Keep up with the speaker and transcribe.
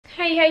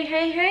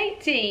Hey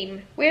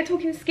team, we're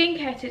talking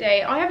skincare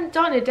today. I haven't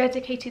done a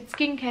dedicated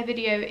skincare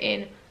video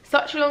in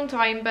such a long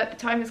time, but the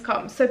time has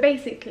come. So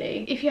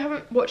basically, if you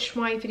haven't watched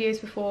my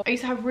videos before, I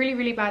used to have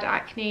really bad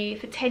acne.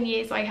 For 10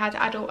 years I had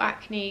adult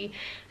acne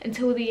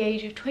until the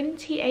age of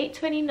 28,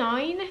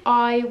 29.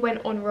 I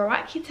went on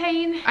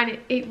Roaccutane and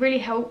it really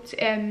helped.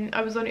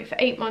 I was on it for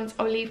 8 months.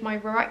 I'll leave my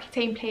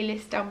Roaccutane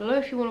playlist down below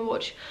if you want to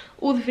watch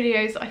all the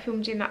videos I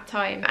filmed in that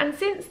time. And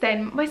since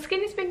then, my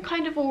skin has been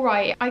kind of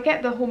alright. I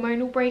get the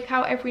hormonal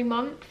breakout every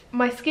month.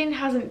 My skin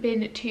hasn't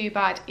been too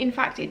bad. In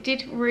fact, it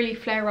did really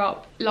flare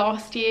up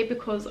last year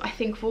because I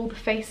think of all the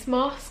face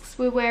masks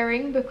we're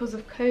wearing because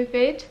of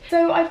COVID.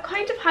 So I've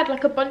kind of had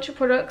like a bunch of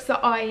products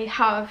that I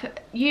have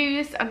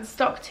used and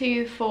stuck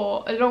to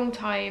for a long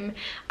time,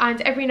 and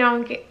every now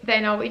and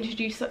then I'll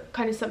introduce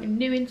kind of something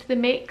new into the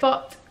mix.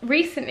 But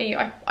recently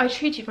I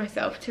treated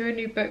myself to a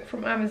new book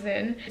from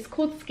Amazon. It's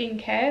called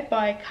Skincare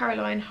by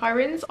Caroline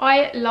Hirons.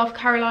 I love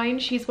Caroline.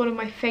 She's one of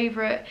my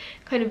favourite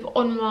kind of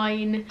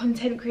online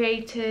content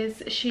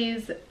creators.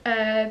 She's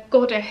a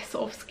goddess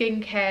of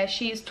skincare.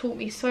 She's taught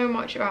me so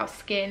much about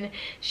skin.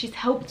 She's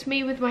helped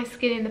me with my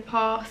skin in the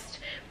past,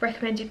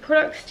 recommended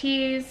products to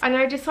use, and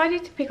I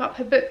decided to pick up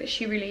her book that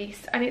she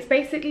released, and it's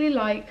basically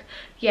like,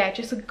 yeah,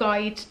 just a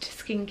guide to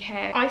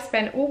skincare. I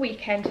spent all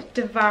weekend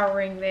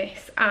devouring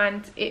this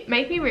and it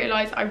made me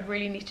realise I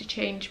really need to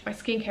change my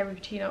skincare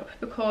routine up,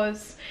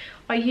 because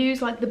I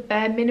use like the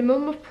bare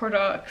minimum of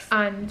products,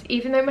 and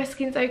even though my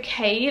skin's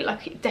okay,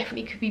 like it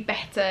definitely could be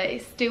better,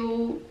 it's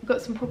still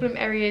got some problem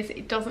areas.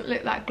 It doesn't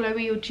look that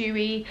glowy or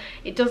dewy,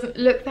 it doesn't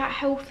look that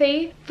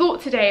healthy.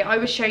 Thought today I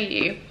would show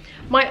you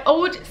my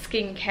old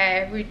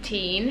skincare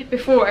routine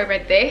before I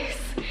read this,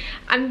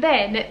 and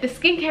then the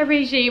skincare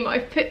regime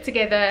I've put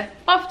together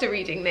after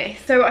reading this.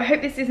 So I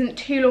hope this isn't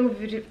too long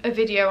of a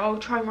video. I'll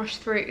try and rush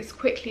through it as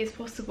quickly as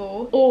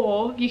possible,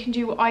 or you can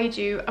do what I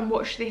do and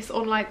watch this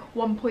on like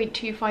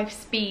 1.25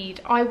 speed.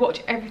 I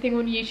watch everything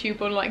on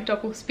YouTube on like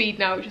double speed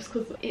now, just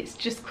because it's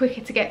just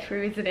quicker to get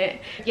through, isn't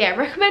it? Yeah,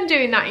 recommend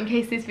doing that in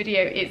case this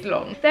video is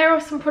long. There are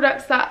some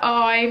products that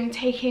I'm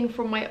taking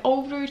from my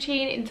old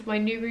routine into my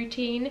new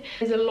routine.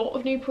 There's a lot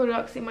of new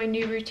products in my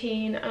new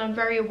routine, and I'm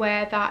very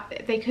aware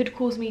that they could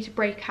cause me to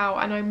break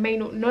out, and I may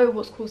not know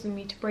what's causing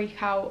me to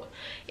break out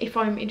if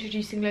I'm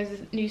introducing loads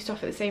of new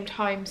stuff at the same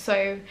time.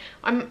 So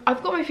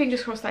I've got my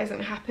fingers crossed that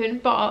isn't happen,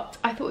 but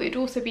I thought it'd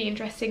also be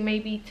interesting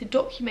maybe to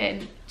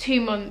document 2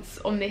 months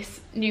on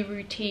this new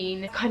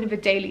routine, kind of a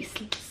daily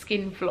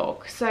skin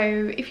vlog. So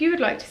if you would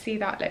like to see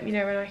that, let me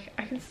know and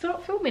I can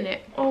start filming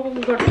it. Oh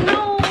my god,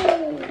 no!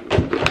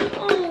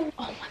 Oh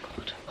my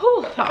god.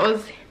 Oh, that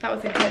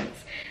was intense.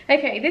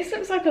 Okay, this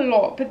looks like a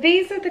lot, but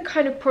these are the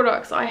kind of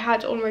products I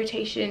had on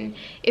rotation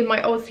in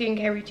my old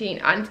skincare routine,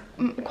 and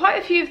quite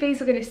a few of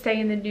these are going to stay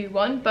in the new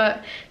one,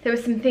 but there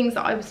were some things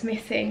that I was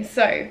missing.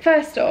 So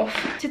first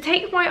off, to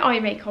take my eye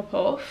makeup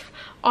off,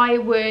 I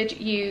would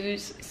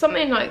use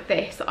something like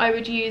this. I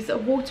would use a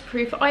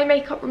waterproof eye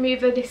makeup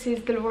remover. This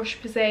is the La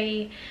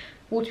Roche-Posay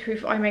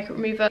waterproof eye makeup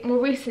remover. More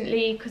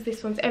recently, because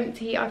this one's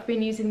empty, I've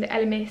been using the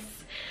Elemis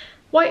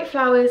White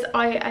Flowers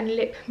eye and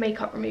lip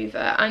makeup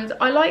remover, and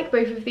I like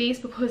both of these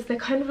because they're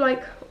kind of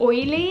like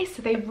oily,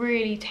 so they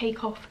really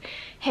take off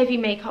heavy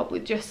makeup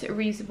with just a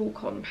reusable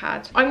cotton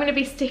pad. I'm going to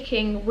be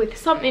sticking with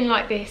something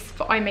like this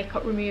for eye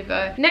makeup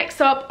remover.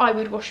 Next up, I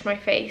would wash my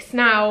face.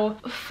 Now,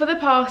 for the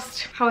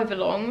past however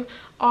long,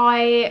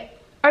 I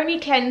only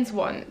cleanse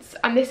once,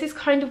 and this is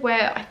kind of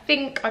where I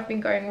think I've been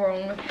going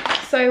wrong.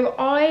 So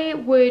I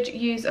would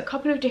use a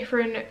couple of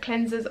different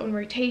cleansers on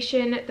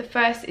rotation. The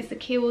first is the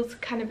Kiehl's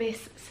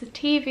Cannabis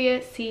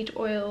Sativa Seed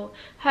Oil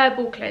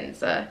Herbal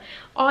Cleanser.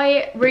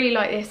 I really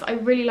like this. I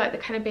really like the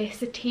Cannabis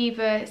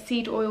Sativa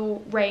Seed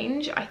Oil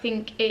range. I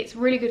think it's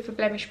really good for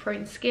blemish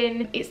prone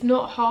skin. It's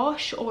not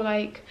harsh or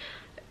like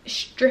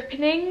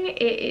stripping.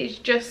 It is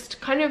just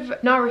kind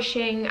of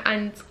nourishing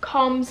and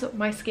calms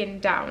my skin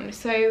down,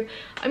 so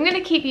I'm going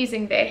to keep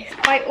using this.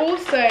 I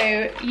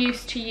also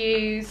used to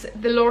use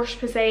the La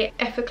Roche-Posay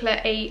Effaclar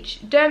H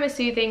Derma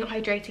Soothing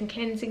Hydrating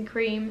Cleansing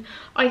Cream.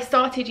 I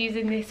started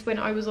using this when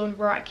I was on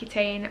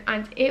Roaccutane,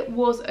 and it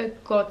was a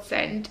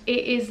godsend.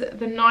 It is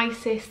the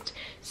nicest,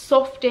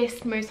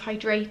 softest, most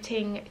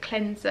hydrating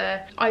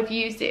cleanser. I've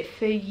used it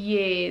for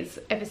years,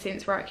 ever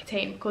since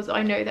Roaccutane, because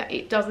I know that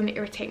it doesn't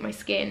irritate my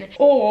skin.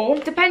 Or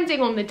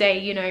depending on the day,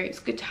 you know, it's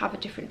good to have a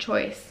different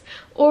choice.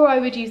 Or I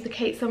would use the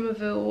Kate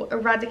Somerville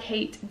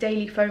Eradicate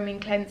Daily Foaming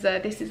Cleanser.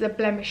 This is a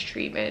blemish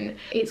treatment.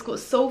 It's got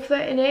sulfur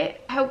in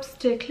it, helps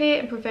to clear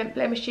and prevent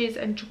blemishes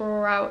and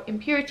draw out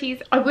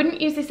impurities. I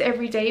wouldn't use this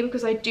every day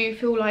because I do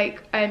feel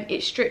like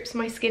it strips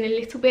my skin a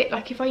little bit.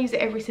 Like if I use it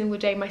every single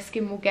day, my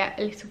skin will get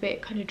a little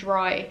bit kind of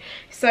dry.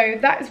 So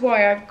that is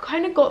why I've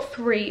kind of got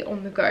 3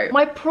 on the go.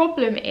 My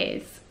problem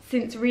is,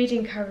 since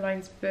reading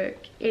Caroline's book,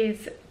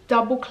 is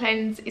double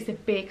cleanse is a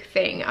big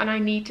thing, and I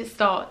need to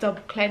start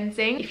double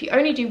cleansing. If you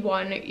only do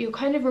one, you're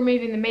kind of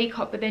removing the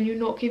makeup, but then you're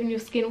not giving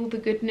your skin all the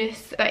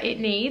goodness that it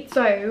needs.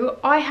 So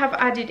I have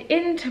added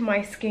into my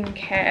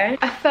skincare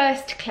a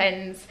first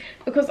cleanse,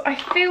 because I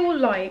feel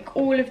like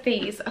all of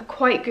these are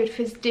quite good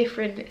for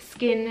different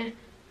skin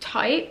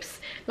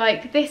types.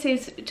 Like, this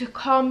is to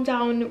calm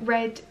down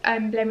red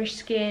and blemish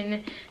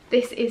skin,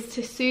 this is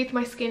to soothe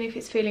my skin if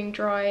it's feeling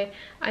dry,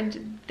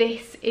 and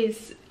this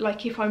is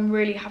like if I'm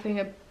really having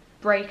a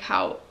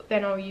breakout,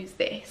 then I'll use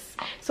this.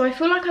 So I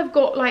feel like I've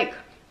got like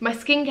my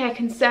skincare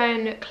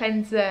concern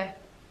cleanser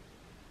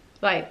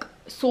like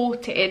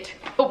sorted,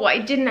 but what I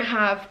didn't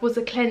have was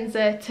a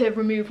cleanser to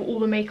remove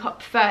all the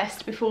makeup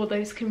first before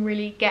those can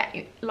really get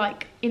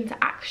like into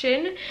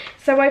action.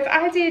 So I've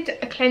added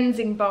a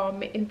cleansing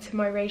balm into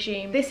my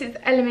regime. This is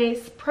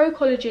Blemish Pro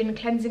Collagen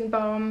Cleansing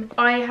Balm.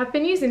 I have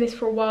been using this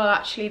for a while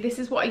actually. This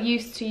is what I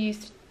used to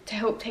use to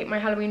help take my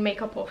Halloween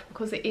makeup off,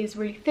 because it is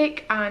really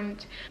thick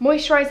and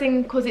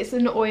moisturising. Because it's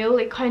an oil,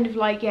 it kind of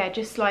like, yeah,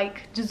 just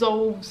like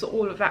dissolves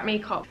all of that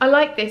makeup. I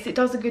like this, it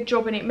does a good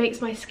job and it makes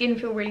my skin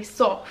feel really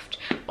soft.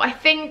 But I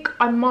think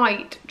I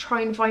might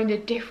try and find a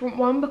different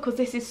one, because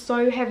this is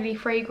so heavily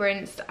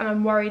fragranced and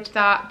I'm worried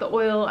that the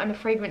oil and the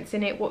fragrance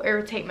in it will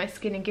irritate my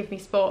skin and give me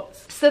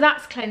spots. So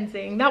that's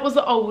cleansing. That was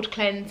the old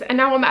cleanse, and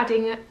now I'm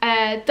adding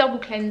a double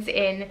cleanse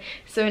in,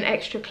 so an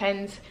extra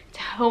cleanse to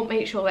help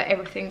make sure that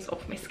everything's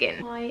off my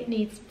skin. I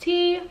need some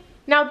tea.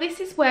 Now this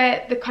is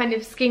where the kind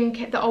of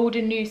skincare, the old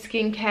and new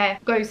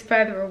skincare goes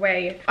further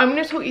away. I'm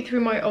going to talk you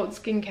through my old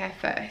skincare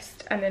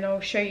first, and then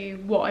I'll show you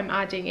what I'm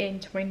adding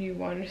into my new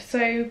one.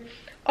 So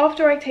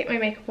after I take my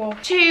makeup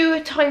off,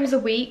 2 times a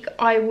week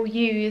I will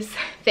use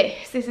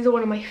this. This is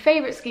one of my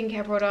favourite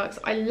skincare products.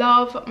 I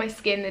love my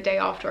skin the day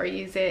after I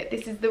use it.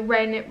 This is the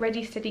Ren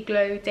Ready Steady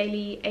Glow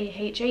Daily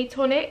AHA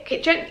Tonic.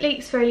 It gently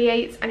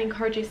exfoliates and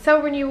encourages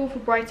cell renewal for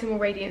brighter, more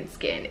radiant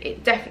skin.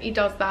 It definitely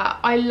does that.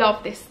 I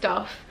love this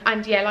stuff.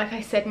 And yeah, like I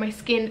said, my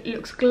skin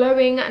looks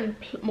glowing and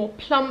more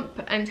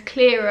plump and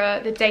clearer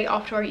the day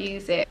after I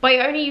use it. But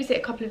I only use it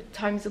a couple of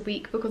times a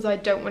week because I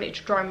don't want it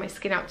to dry my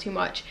skin out too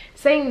much.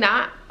 Saying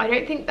that, I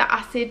don't think the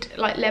acid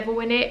like level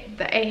in it,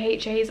 the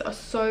AHAs are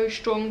so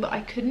strong that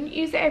I couldn't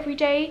use it every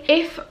day.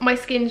 If my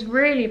skin's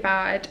really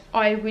bad,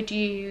 I would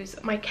use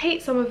my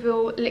Kate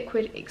Somerville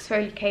Liquid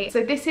Exfoliate.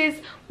 So this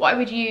is what I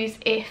would use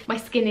if my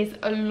skin is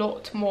a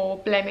lot more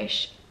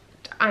blemished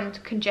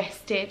and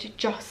congested,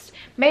 just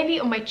mainly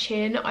on my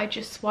chin. I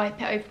just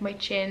swipe it over my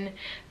chin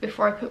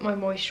before I put my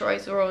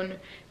moisturiser on,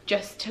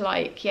 just to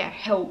like, yeah,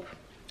 help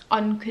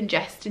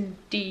uncongest and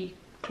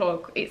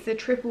declog. It's a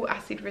triple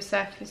acid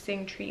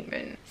resurfacing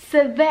treatment.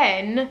 So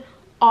then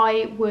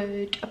I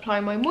would apply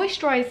my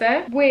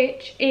moisturiser,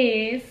 which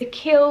is the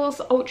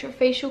Kiehl's Ultra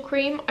Facial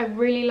Cream. I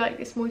really like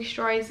this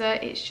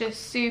moisturiser. It's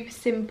just super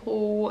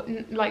simple,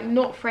 like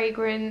not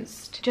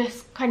fragranced,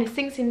 just kind of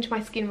sinks into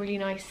my skin really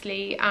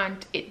nicely,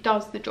 and it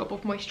does the job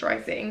of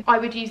moisturising. I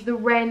would use the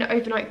Ren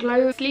Overnight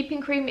Glow Sleeping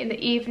Cream in the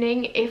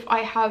evening if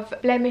I have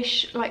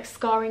blemish like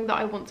scarring that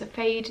I want to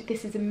fade.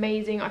 This is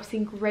amazing. I've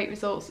seen great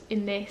results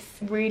in this.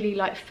 Really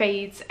like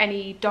fades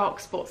any dark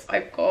spots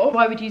I've got. So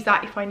I would use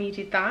that if I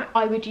needed that.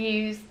 I would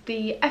use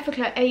the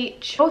Effaclar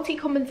H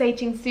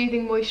Multi-Compensating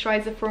Soothing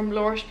Moisturiser from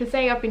La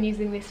Roche-Posay. I've been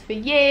using this for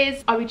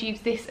years. I would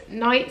use this at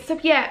night. So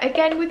yeah,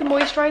 again with the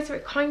moisturiser,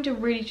 it kind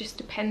of really just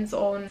depends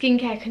on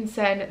skincare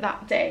concern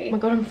that day. Oh my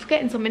god, I'm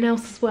forgetting something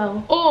else as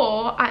well.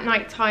 Or at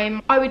night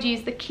time, I would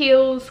use the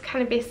Kiehl's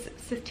Cannabis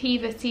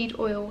Sativa Seed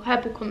Oil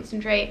Herbal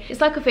Concentrate.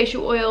 It's like a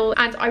facial oil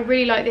and I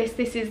really like this.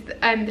 This is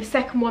the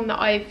second one that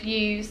I've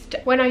used.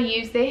 When I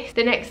use this,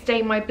 the next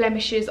day my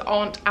blemishes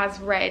aren't as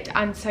red,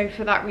 and so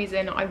for that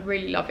reason I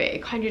really love it.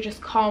 It kind of just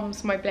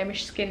calms my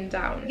blemish skin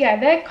down. Yeah,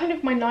 they're kind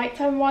of my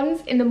nighttime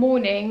ones. In the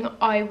morning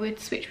I would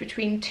switch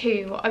between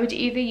two. I would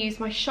either use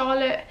my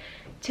Charlotte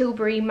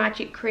Tilbury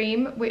Magic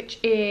Cream, which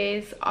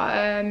is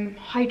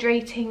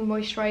hydrating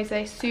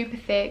moisturiser, super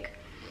thick.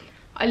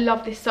 I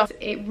love this stuff.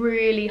 It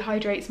really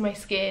hydrates my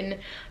skin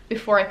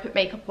before I put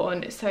makeup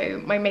on,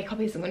 so my makeup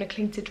isn't going to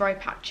cling to dry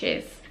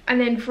patches. And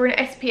then for an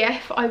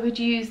SPF, I would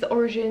use the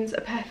Origins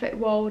A Perfect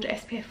World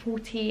SPF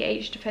 40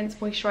 Age Defense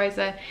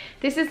Moisturiser.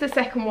 This is the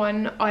second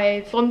one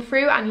I've gone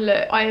through, and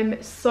look, I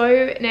am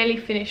so nearly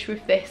finished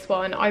with this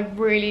one. I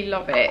really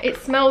love it. It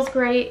smells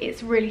great,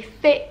 it's really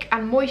thick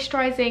and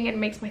moisturising and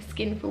makes my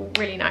skin feel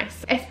really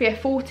nice. SPF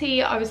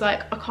 40, I was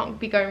like, I can't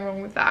be going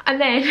wrong with that. And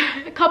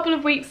then a couple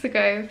of weeks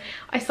ago,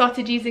 I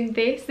started using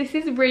this. This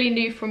is really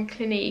new from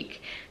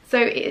Clinique. So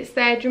it's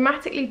their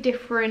Dramatically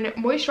Different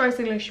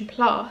Moisturising Lotion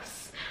Plus.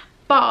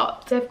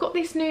 But they've got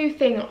this new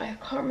thing, I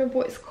can't remember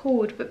what it's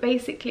called, but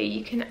basically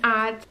you can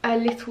add a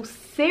little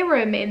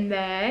serum in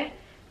there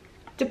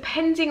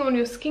depending on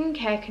your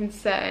skincare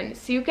concern.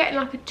 So you're getting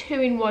like a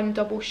 2-in-1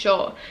 double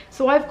shot.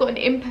 So I've got an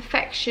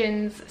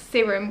Imperfections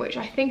serum, which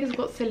I think has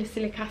got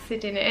salicylic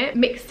acid in it,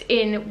 mixed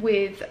in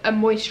with a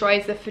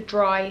moisturiser for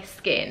dry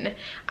skin.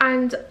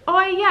 And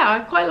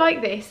I quite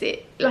like this.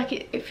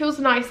 It feels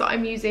nice that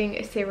I'm using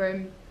a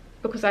serum,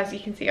 because as you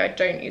can see I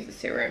don't use a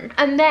serum.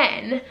 And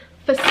then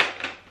for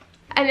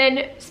And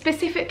then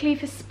specifically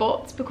for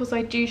spots, because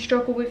I do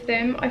struggle with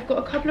them, I've got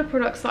a couple of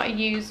products that I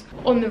use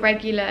on the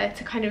regular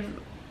to kind of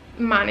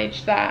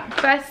manage that.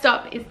 First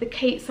up is the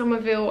Kate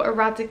Somerville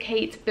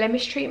Eradicate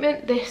Blemish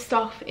Treatment. This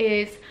stuff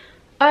is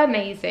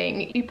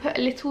amazing. You put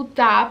a little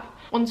dab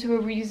onto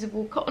a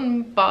reusable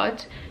cotton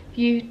bud,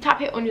 you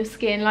tap it on your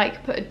skin,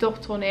 like put a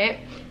dot on it,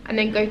 and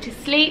then go to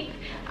sleep,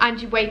 and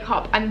you wake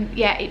up, and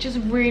yeah, it just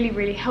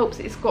really helps.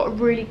 It's got a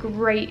really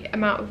great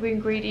amount of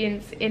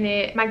ingredients in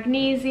it.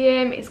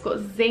 Magnesium, it's got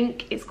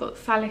zinc, it's got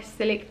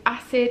salicylic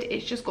acid.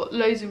 It's just got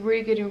loads of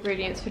really good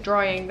ingredients for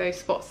drying those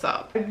spots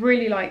up. I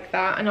really like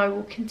that, and I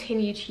will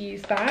continue to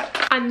use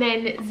that. And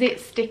then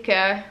Zit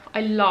Sticker,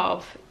 I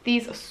love.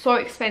 These are so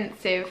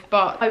expensive,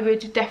 but I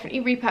would definitely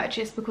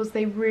repurchase because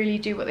they really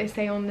do what they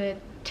say on the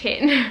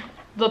tin,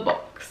 the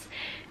box.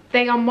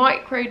 They are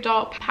micro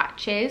dart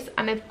patches,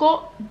 and they've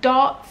got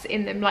darts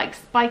in them, like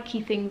spiky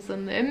things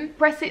on them.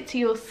 Press it to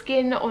your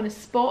skin on a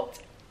spot,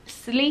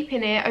 sleep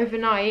in it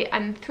overnight,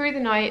 and through the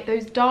night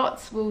those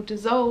darts will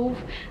dissolve,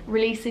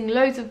 releasing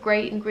loads of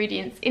great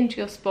ingredients into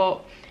your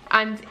spot,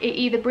 and it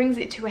either brings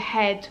it to a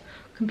head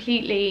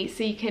completely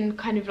so you can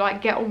kind of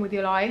like get on with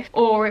your life,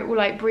 or it will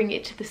like bring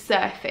it to the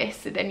surface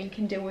so then you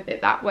can deal with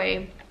it that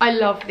way. I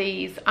love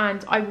these,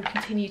 and I will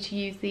continue to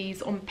use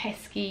these on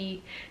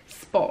pesky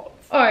spots.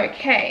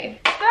 Okay,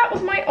 so that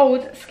was my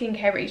old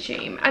skincare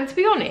regime, and to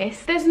be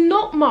honest, there's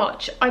not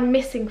much I'm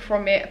missing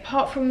from it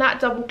apart from that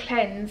double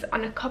cleanse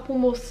and a couple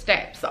more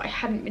steps that I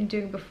hadn't been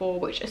doing before,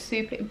 which are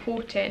super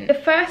important. The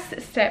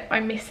first step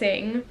I'm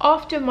missing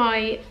after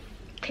my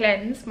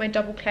cleanse, my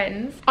double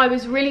cleanse, I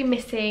was really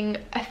missing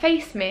a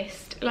face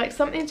mist, like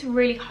something to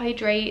really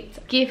hydrate,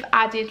 give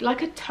added,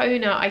 like a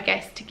toner I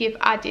guess, to give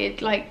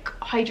added like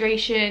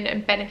hydration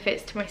and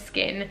benefits to my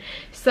skin.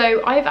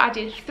 So I've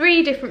added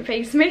 3 different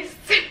face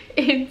mists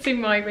into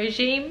my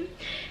regime.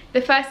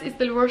 The first is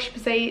the La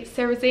Roche-Posay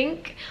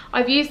Cerazinc.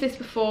 I've used this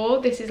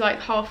before. This is like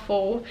half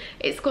full.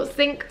 It's got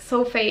zinc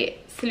sulfate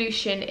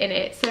solution in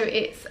it, so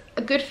it's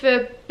good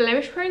for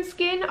blemish prone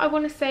skin, I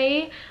want to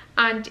say,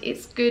 and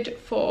it's good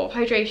for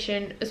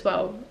hydration as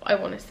well, I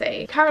want to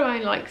say.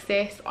 Caroline likes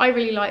this. I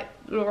really like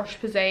La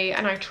Roche-Posay,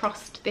 and I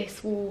trust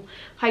this will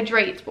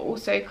hydrate but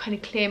also kind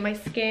of clear my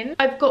skin.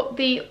 I've got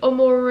the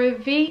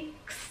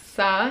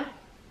Omorovixa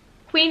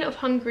Queen of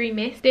Hungary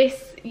mist.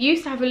 This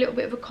used to have a little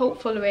bit of a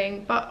cult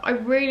following, but I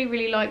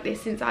really like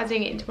this since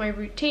adding it into my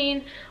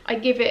routine. I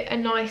give it a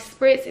nice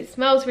spritz. It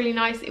smells really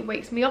nice. It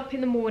wakes me up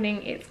in the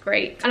morning. It's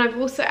great. And I've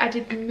also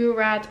added the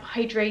Murad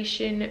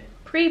Hydration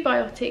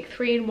Prebiotic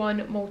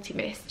 3-in-1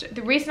 Multi-Mist.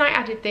 The reason I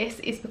added this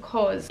is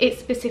because it's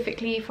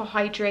specifically for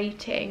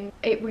hydrating.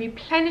 It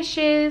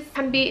replenishes,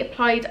 can be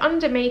applied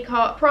under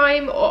makeup,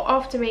 prime, or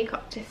after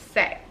makeup to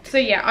set. So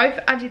yeah, I've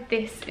added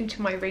this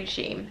into my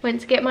regime.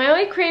 Went to get my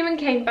eye cream and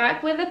came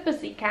back with a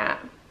pussycat.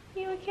 Are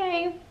you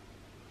okay?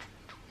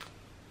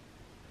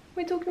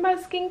 We're talking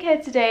about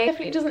skincare today.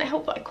 Definitely doesn't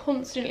help that I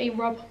constantly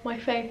rub my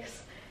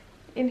face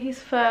in his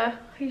fur.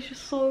 He's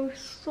just so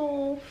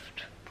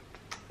soft.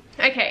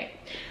 Okay.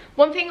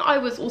 One thing I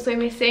was also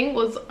missing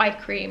was eye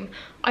cream.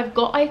 I've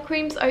got eye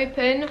creams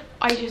open,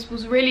 I just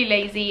was really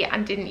lazy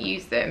and didn't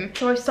use them.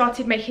 So I've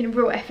started making a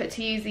real effort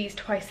to use these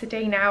twice a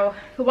day now.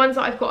 The ones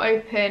that I've got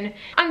open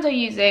and are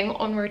using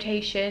on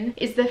rotation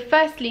is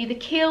firstly the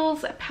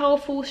Kiehl's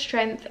Powerful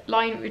Strength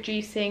Line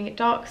Reducing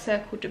Dark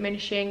Circle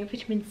Diminishing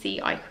Vitamin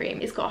C Eye Cream.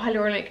 It's got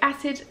hyaluronic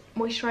acid,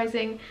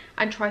 moisturising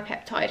and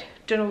tripeptide.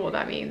 Don't know what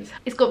that means.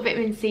 It's got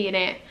vitamin C in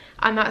it,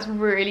 and that's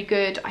really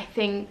good, I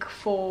think,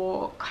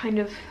 for kind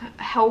of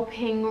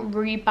helping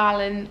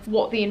rebalance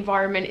what the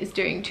environment is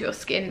doing to your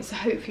skin. So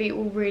hopefully it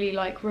will really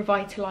like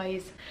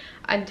revitalize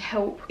and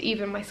help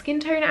even my skin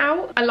tone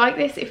out. I like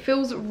this. It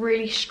feels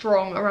really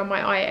strong around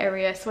my eye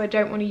area, so I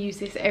don't want to use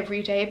this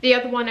every day. The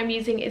other one I'm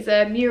using is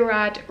a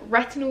Murad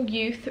Retinol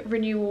Youth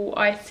Renewal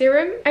Eye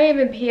Serum, AM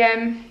and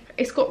PM.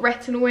 It's got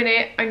retinol in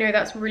it. I know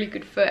that's really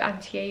good for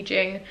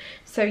anti-aging.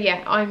 So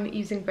yeah, I'm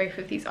using both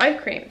of these eye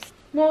creams.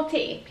 More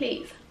tea,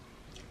 please.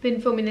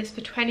 Been filming this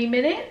for 20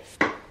 minutes.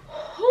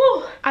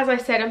 As I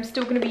said, I'm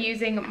still going to be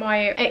using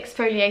my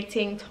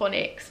exfoliating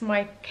tonics,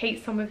 my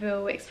Kate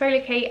Somerville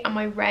Exfoliate and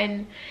my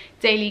Ren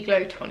Daily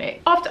Glow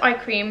Tonic. After eye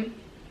cream,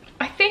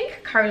 I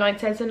think Caroline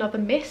says another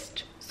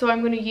mist, so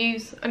I'm going to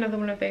use another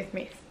one of those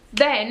mists.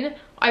 Then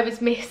I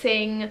was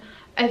missing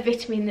a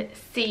vitamin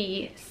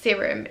C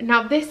serum.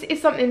 Now this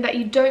is something that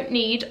you don't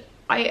need,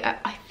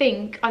 I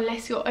think,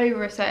 unless you're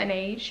over a certain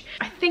age.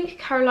 I think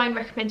Caroline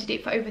recommended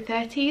it for over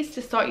 30s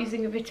to start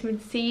using a vitamin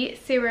C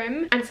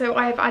serum, and so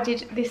I have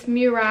added this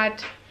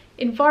Murad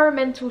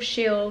Environmental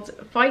Shield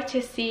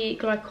Vita C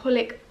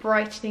Glycolic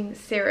Brightening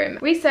Serum.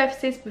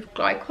 Resurfaces with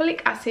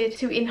glycolic acid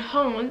to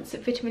enhance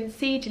vitamin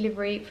C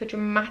delivery for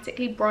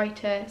dramatically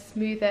brighter,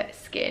 smoother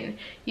skin.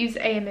 Use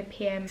AM and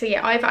PM. So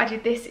yeah, I've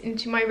added this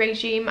into my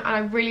regime, and I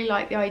really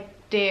like the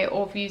idea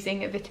of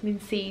using a vitamin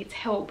C to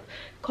help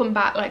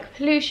combat like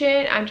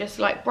pollution and just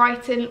like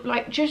brighten,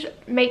 like just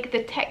make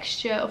the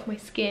texture of my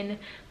skin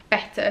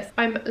better.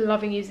 I'm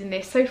loving using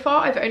this. So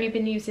far I've only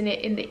been using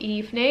it in the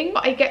evening,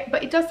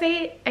 but it does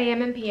say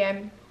AM and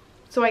PM,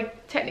 So I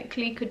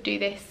technically could do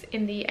this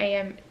in the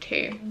AM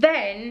too.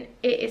 Then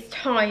it is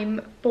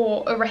time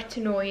for a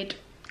retinoid,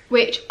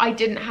 which I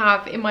didn't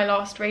have in my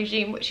last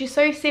regime, which is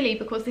so silly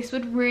because this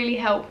would really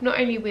help not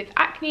only with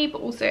acne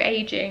but also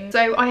aging.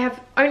 So I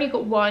have only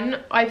got one.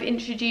 I've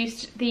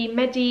introduced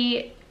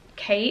the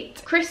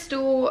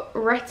Crystal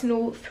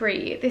Retinol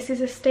 3. This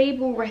is a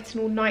stable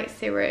retinol night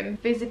serum,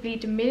 visibly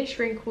diminish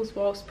wrinkles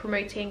whilst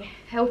promoting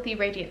healthy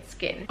radiant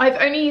skin. I've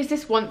only used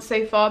this once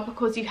so far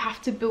because you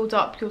have to build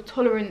up your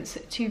tolerance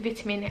to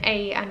vitamin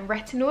A and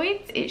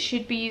retinoids. It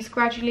should be used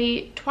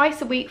gradually,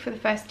 twice a week for the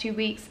first 2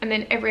 weeks, and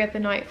then every other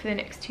night for the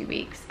next 2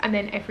 weeks, and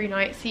then every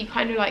night. So you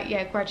kind of like,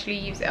 yeah, gradually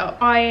use it up.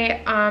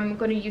 I am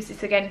going to use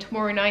this again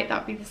tomorrow night.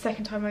 That'll be the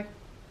second time I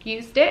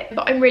used it,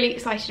 but I'm really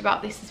excited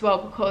about this as well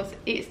because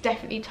it's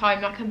definitely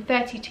time. Like, I'm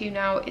 32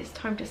 now, it's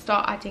time to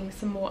start adding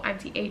some more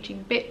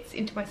anti-aging bits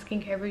into my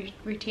skincare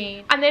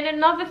routine. And then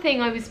another thing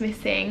I was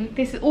missing,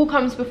 this all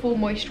comes before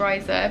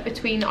moisturiser,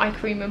 between eye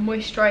cream and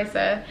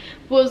moisturiser,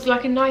 was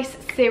like a nice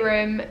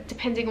serum,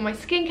 depending on my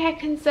skincare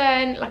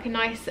concern, like a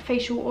nice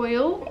facial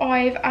oil.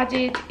 I've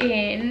added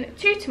in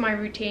 2 to my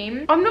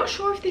routine. I'm not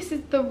sure if this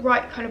is the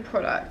right kind of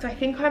product. I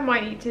think I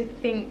might need to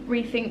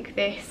rethink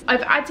this.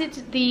 I've added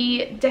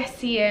the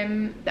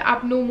the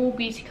Abnormal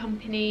Beauty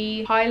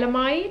Company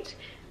Hylamide.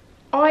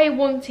 I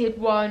wanted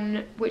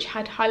one which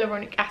had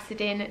hyaluronic acid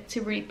in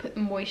to really put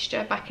the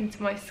moisture back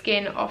into my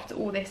skin after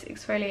all this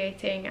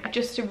exfoliating,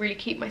 just to really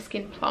keep my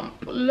skin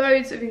plump.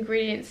 Loads of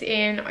ingredients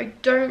in. I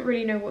don't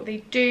really know what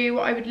they do.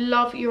 I would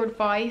love your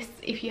advice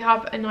if you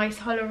have a nice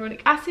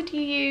hyaluronic acid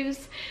you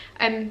use.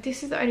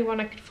 This is the only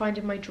one I could find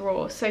in my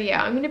drawer. So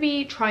yeah, I'm going to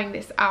be trying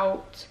this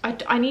out.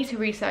 I need to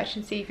research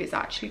and see if it's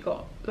actually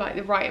got like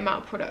the right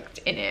amount of product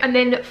in it. And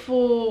then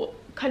for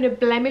kind of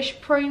blemish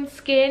prone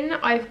skin,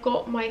 I've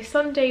got my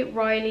Sunday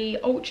Riley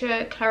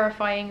Ultra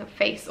Clarifying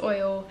Face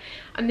Oil,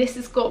 and this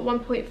has got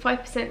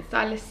 1.5%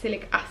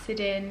 salicylic acid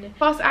in.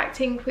 Fast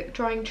acting, quick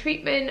drying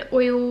treatment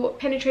oil,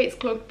 penetrates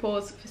clogged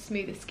pores for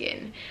smoother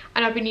skin.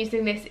 And I've been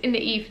using this in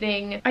the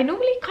evening. I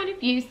normally kind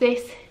of use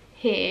this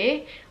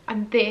here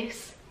and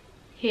this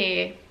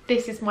here.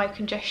 This is my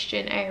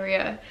congestion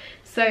area.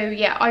 So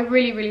yeah, I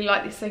really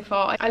like this so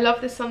far. I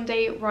love the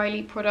Sunday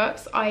Riley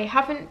products. I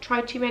haven't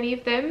tried too many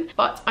of them,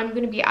 but I'm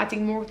going to be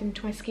adding more of them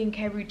to my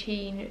skincare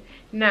routine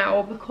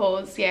now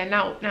because yeah,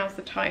 now's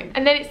the time.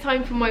 And then it's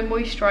time for my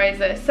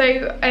moisturiser.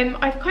 So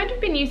I've kind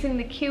of been using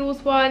the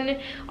Kiehl's one.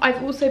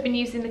 I've also been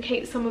using the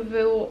Kate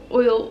Somerville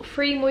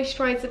oil-free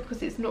moisturiser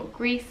because it's not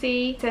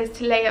greasy. It says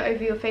to layer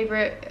over your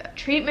favourite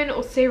treatment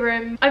or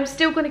serum. I'm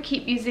still going to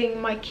keep using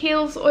my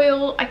Kiehl's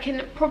oil. I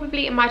can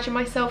probably imagine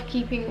myself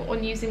keeping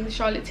on using the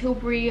Charlotte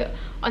Tilbury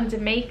under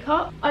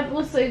makeup. I've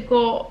also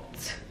got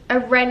a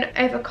Ren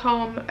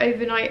Evercalm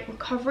Overnight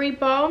Recovery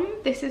Balm.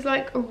 This is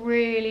like a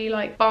really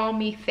like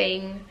balmy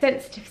thing,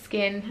 sensitive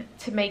skin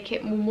to make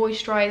it more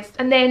moisturized.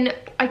 And then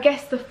I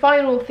guess the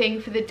final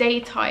thing for the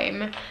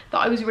daytime that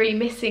I was really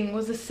missing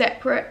was a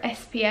separate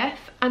SPF,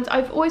 and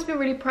I've always been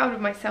really proud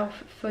of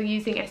myself for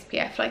using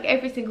SPF. Like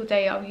every single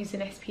day I'll use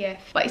an SPF,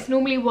 but it's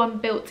normally one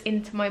built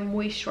into my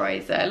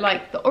moisturizer,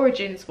 like the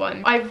Origins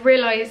one. I've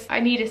realized I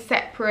need a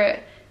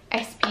separate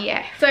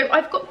SPF. So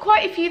I've got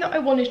quite a few that I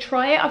want to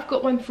try. I've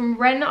got one from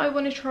Ren I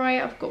want to try,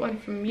 I've got one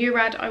from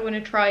Murad I want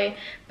to try,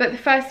 but the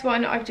first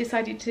one I've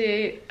decided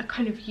to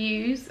kind of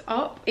use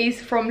up is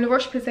from La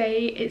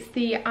Roche-Posay. It's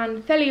the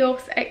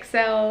Anthelios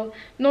XL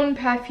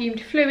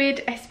non-perfumed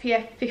fluid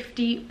SPF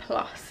 50+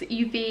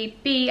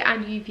 UVB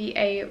and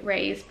UVA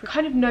rays.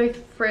 Kind of no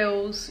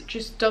frills,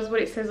 just does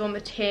what it says on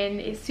the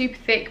tin. It's super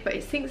thick but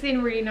it sinks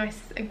in really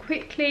nice and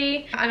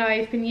quickly, and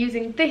I've been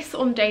using this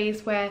on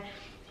days where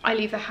I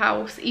leave the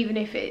house, even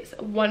if it's a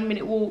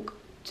 1-minute walk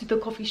to the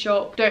coffee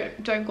shop.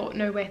 Don't got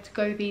nowhere to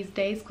go these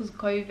days because of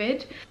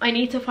COVID. I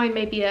need to find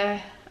maybe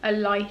a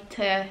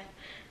lighter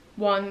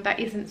one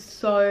that isn't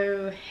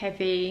so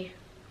heavy,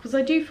 because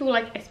I do feel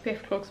like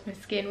SPF clogs my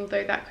skin,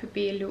 although that could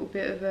be a little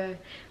bit of a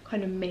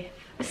kind of myth.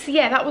 So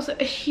yeah, that was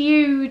a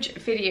huge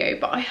video,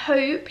 but I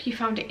hope you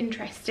found it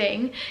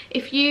interesting.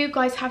 If you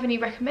guys have any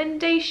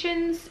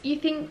recommendations you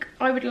think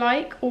I would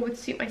like or would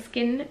suit my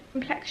skin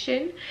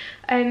complexion,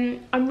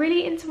 I'm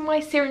really into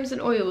my serums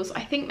and oils.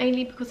 I think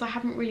mainly because I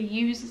haven't really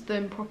used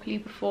them properly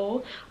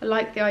before. I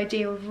like the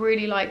idea of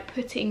really like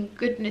putting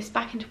goodness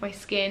back into my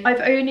skin.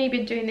 I've only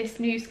been doing this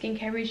new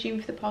skincare regime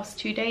for the past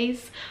 2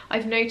 days.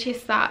 I've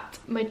noticed that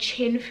my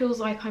chin feels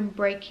like I'm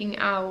breaking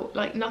out.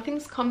 Like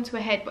nothing's come to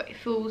a head, but it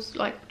feels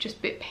like just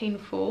a bit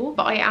painful.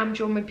 But I am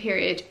due on my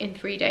period in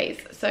 3 days,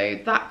 so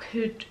that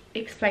could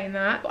explain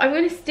that. But I'm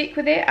going to stick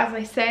with it, as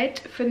I said,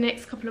 for the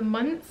next couple of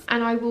months,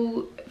 and I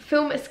will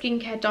film a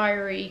skincare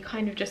diary,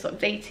 kind of just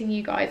updating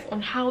you guys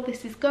on how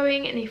this is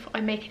going and if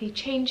I make any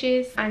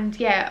changes. And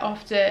yeah,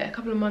 after a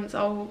couple of months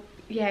I'll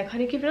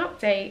kind of give an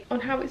update on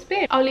how it's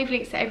been. I'll leave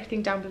links to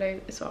everything down below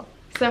as well.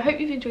 So I hope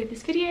you've enjoyed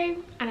this video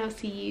and I'll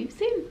see you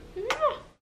soon. Mwah!